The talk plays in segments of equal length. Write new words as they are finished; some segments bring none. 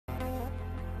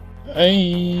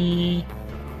Hey,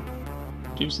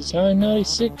 Deuces High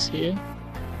 96 here.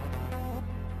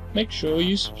 Make sure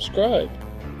you subscribe.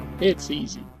 It's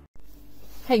easy.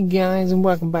 Hey guys, and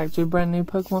welcome back to a brand new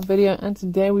Pokemon video, and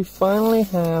today we finally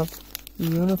have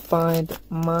Unified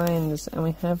Minds, and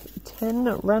we have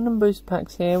 10 random booster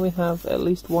packs here. We have at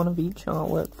least one of each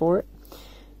artwork for it,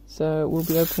 so we'll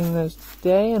be opening those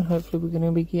today, and hopefully we're going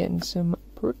to be getting some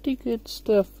pretty good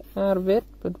stuff out of it,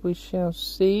 but we shall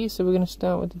see. So we're going to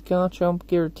start with the Garchomp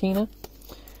Giratina,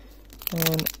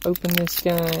 and open this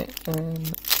guy,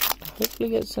 and hopefully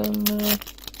get some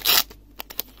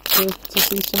to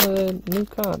see some of the new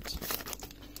cards.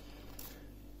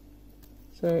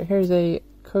 So here's a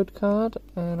code card,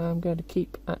 and I'm going to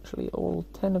keep actually all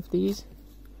 10 of these,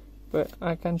 but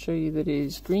I can show you that it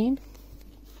is green,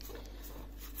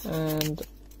 and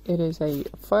it is a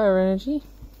fire energy.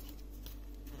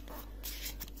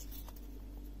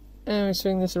 And we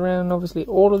swing this around. Obviously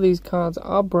all of these cards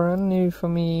are brand new for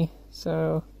me,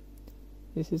 so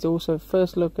this is also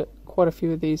first look at quite a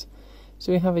few of these.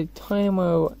 So we have a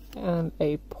Tynamo and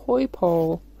a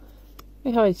Poipole.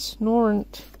 We have a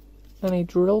Snorunt and a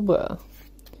Drillbur.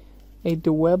 A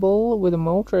Dwebble with a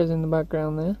Moltres in the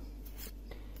background there.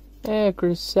 A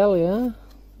Cresselia.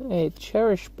 A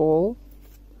Cherish Ball.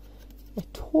 A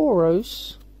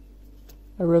Tauros.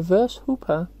 A Reverse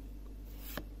Hooper.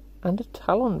 And a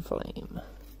Talonflame.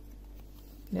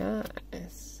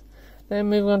 Nice. Then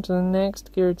moving on to the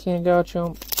next Giratina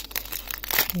Garchomp.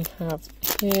 We have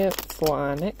here for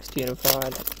our next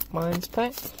Unified Minds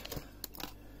pack.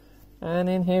 And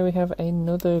in here we have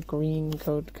another green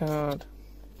code card.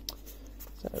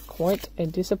 So quite a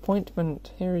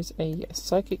disappointment. Here is a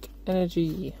Psychic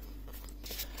Energy.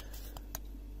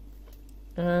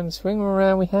 And swing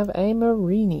around we have a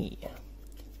Marini.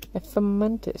 A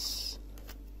Fomantis.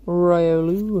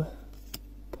 Riolu,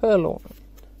 Purloin,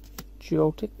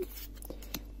 Joltik,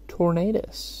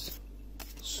 Tornadus,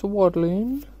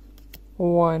 Swadloon,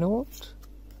 Wynaut,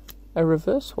 a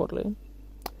Reverse Swadloon,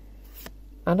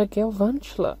 and a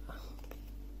Galvantula.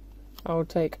 I will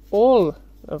take all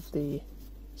of the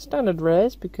standard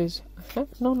rares because I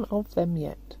have none of them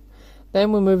yet.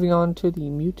 Then we're moving on to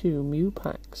the Mewtwo Mew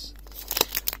packs.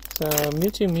 So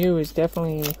Mewtwo Mew is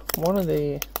definitely one of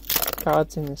the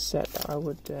cards in this set that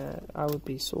I would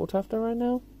be sought after right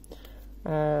now.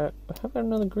 I have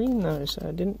another green though, so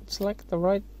I didn't select the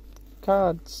right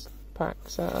cards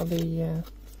packs out of the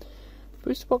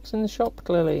booster box in the shop.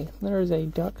 Clearly, there is a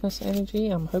Darkness Energy.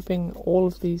 I'm hoping all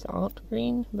of these aren't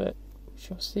green, but we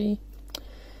shall see.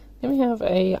 Then we have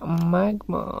a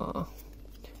Magmar,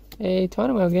 a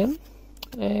Tynamo again,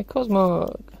 a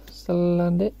Cosmog,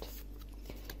 Salandit,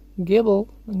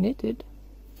 Gibble, Knitted.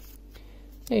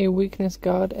 A Weakness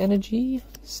Guard Energy,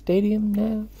 Stadium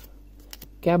Nav,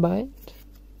 Gabite,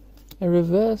 a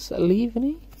Reverse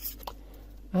Leaveney,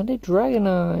 and a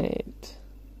Dragonite.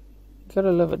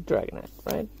 Gotta love a Dragonite,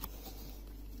 right?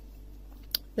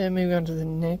 Then moving on to the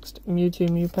next Mewtwo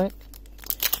Mew pack.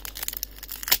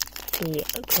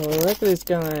 Crack this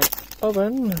guy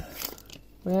open.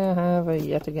 We have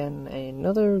yet again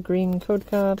another green code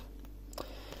card.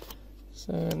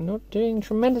 So not doing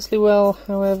tremendously well,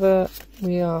 however,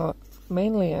 we are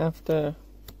mainly after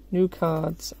new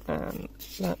cards, and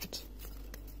that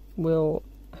will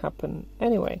happen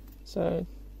anyway. So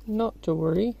not to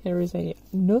worry. Here is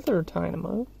another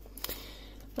Tynamo,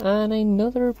 and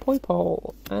another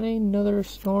Poipole, and another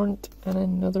Snorunt, and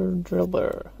another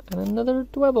Drillbur, and another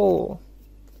Dwebble.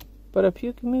 But a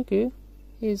Pyukumuku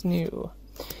is new.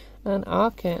 An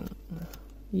Arcan,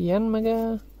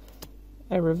 Yanmaga,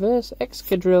 a Reverse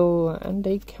Excadrill, and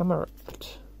a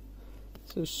Camerupt.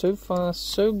 So far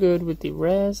so good with the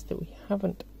rares that we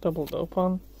haven't doubled up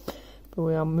on. But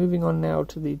we are moving on now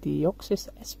to the Deoxys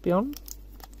Espeon.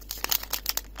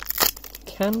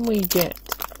 Can we get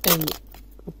a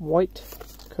white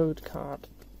code card,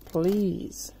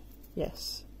 please?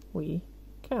 Yes, we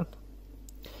can.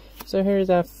 So here is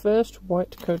our first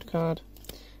white code card.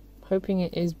 Hoping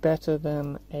it is better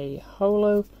than a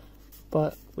holo,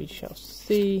 but we shall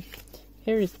see.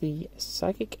 Here is the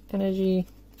Psychic Energy,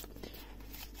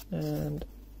 and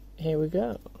here we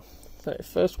go. So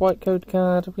first white code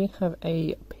card, we have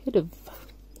a Pidove,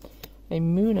 a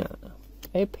Munna,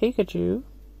 a Pikachu,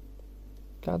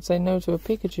 can't say no to a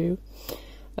Pikachu,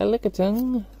 a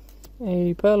Lickitung,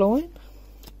 a Purloin,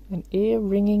 an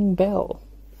Ear-Ringing Bell,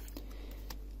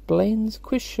 Blaine's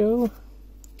Quiz Show,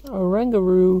 a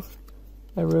Rangaroo,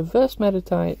 a Reverse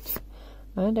Meditite,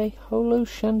 and a Holo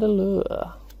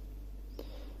Chandelure.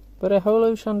 But a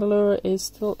Holo Chandelure is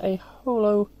still a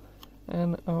holo,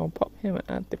 and I'll pop him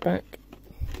at the back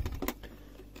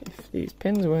if these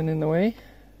pins weren't in the way.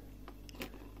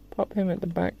 Pop him at the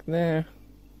back there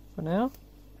for now.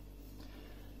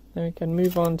 Then we can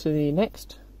move on to the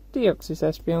next Deoxys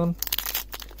Espeon.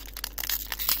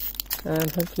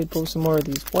 And hopefully pull some more of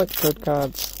these white code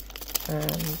cards.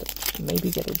 And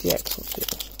maybe get a GX or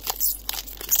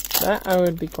two. That I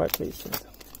would be quite pleased with.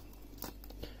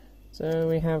 So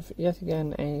we have yet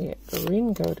again a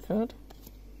green code card.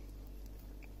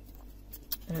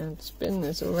 And spin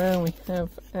this around, we have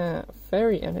a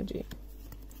Fairy Energy.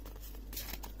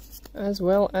 As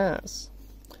well as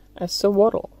a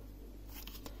Sawaddle,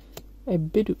 a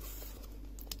Bidoof,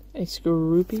 a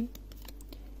Skorupi,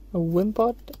 a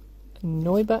Wimpod, a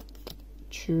Noibat,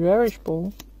 Cherish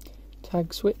Ball,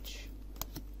 Tag Switch,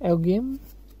 Elgyem,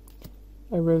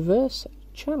 a Reverse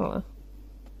Channeler,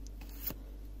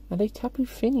 and a Tapu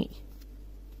Fini.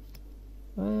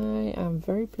 I am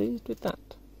very pleased with that.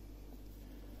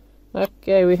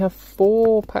 Okay, we have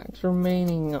 4 packs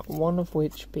remaining, one of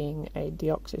which being a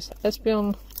Deoxys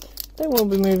Espeon. Then we'll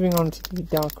be moving on to the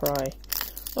Darkrai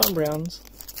Umbreons.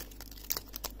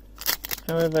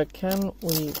 However, can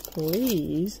we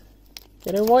please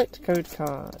get a white code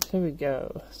card? Here we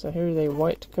go. So here is a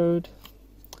white code.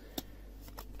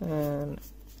 And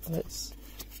let's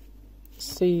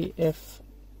see if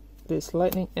this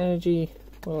Lightning Energy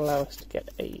will allow us to get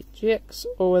a GX,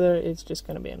 or whether it's just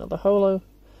going to be another Holo.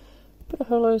 But a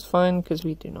Holo is fine because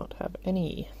we do not have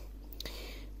any,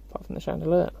 apart from the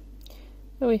Chandelure.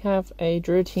 Then we have a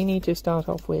Dratini to start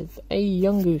off with, a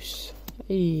Yungoos,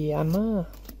 a Yanma,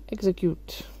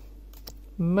 Execute,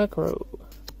 Murkrow,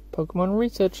 Pokemon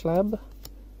Research Lab,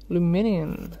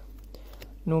 Luminion,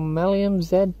 Normalium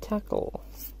Z Tackle,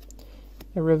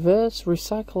 a Reverse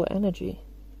Recycle Energy,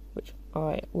 which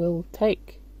I will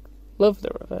take. Love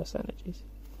the reverse energies.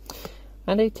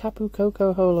 And a Tapu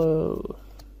Koko Holo.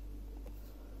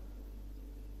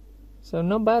 So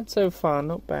not bad so far,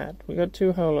 not bad. We got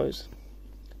 2 Holos.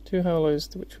 2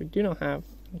 Holos which we do not have.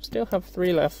 We still have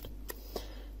 3 left.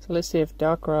 So let's see if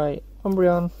Darkrai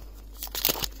Umbreon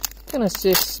can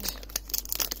assist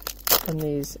in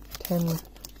these 10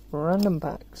 random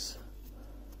packs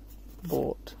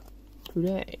bought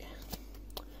today.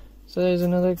 So there's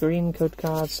another green code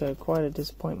card, so quite a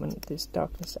disappointment. This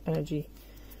Darkness Energy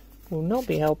will not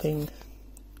be helping.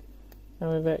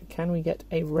 However, can we get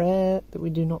a rare that we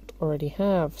do not already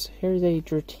have? So here's a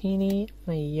Dratini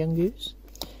and a Yungoos,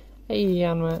 a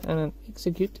Yanma and an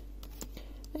Execute,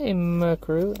 a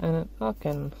Murkrow and an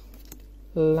Arcan,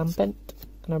 Lampent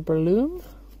and a Breloom,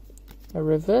 a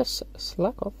Reverse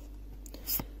Slakoth,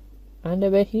 and a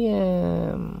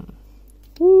Behiam.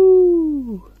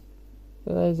 Woo!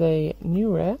 So there's a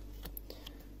new rare.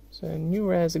 So new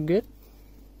rares are good.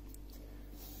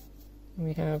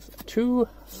 We have 2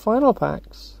 final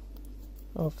packs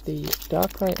of the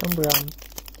Darkrai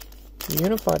Umbreon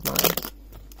Unified Mind.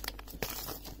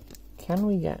 Can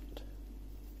we get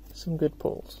some good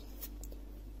pulls?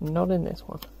 Not in this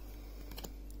one.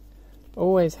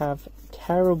 Always have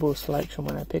terrible selection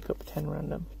when I pick up 10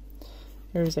 random.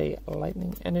 Here's a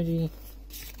Lightning Energy.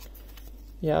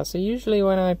 Yeah, so usually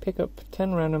when I pick up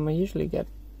 10 random, I usually get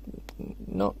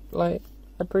not like,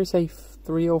 I'd probably say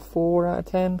 3 or 4 out of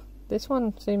 10. This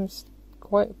one seems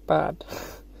quite bad,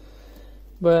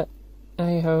 but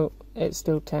hey ho, it's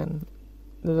still 10.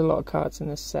 There's a lot of cards in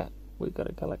this set, we've got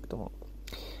to collect them all.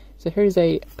 So here's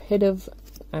a Pidove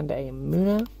and a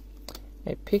Munna,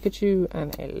 a Pikachu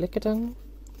and a Lickitung,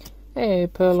 a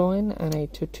Purloin and a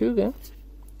Tortuga,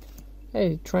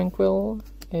 a Tranquil,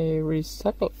 a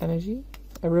Recycle Energy,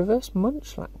 a Reverse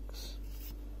Munchlax,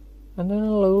 and an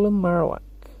Alola Marowak,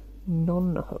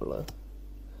 non-holo.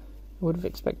 I would have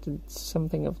expected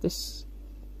something of this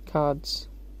card's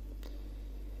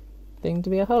thing to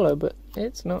be a holo, but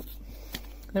it's not.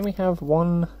 Then we have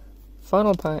 1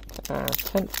 final pack, our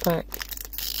 10th pack,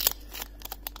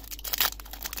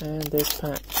 and this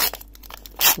pack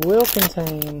will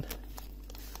contain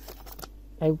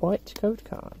a white code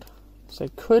card, so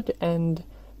could end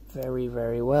very,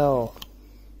 very well.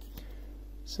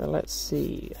 So let's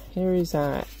see, here is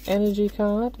our energy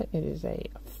card. It is a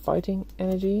Fighting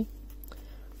Energy.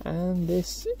 And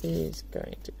this is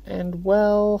going to end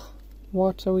well.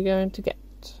 What are we going to get?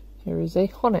 Here is a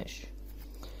Honesh,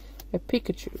 a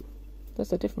Pikachu,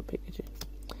 that's a different Pikachu,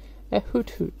 a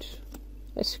Hoot,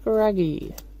 a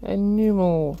Scraggy, a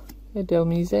Numel, a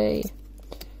Delmise,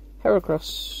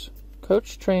 Heracross,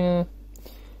 Coach Trainer,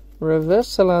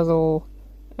 Reverse Salazzle,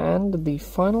 and the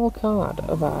final card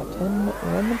of our 10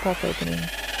 random pack opening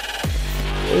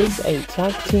is a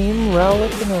Tag Team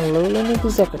Rowlet and a Alolan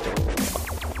Executive.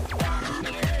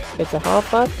 It's a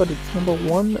Half-Life, but it's number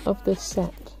 1 of this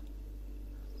set.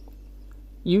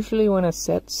 Usually when a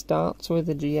set starts with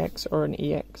a GX or an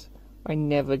EX, I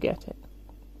never get it.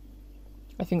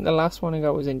 I think the last one I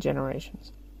got was in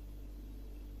Generations.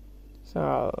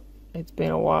 So it's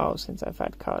been a while since I've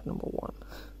had card number 1.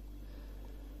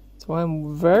 So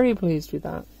I'm very pleased with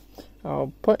that.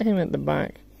 I'll put him at the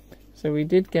back. So we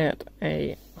did get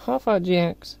a half art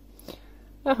GX,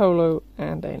 a holo,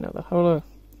 and another holo.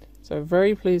 So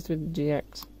very pleased with the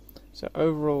GX. So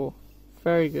overall,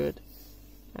 very good.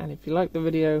 And if you like the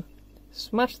video,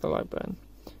 smash the like button.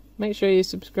 Make sure you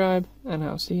subscribe, and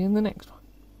I'll see you in the next one.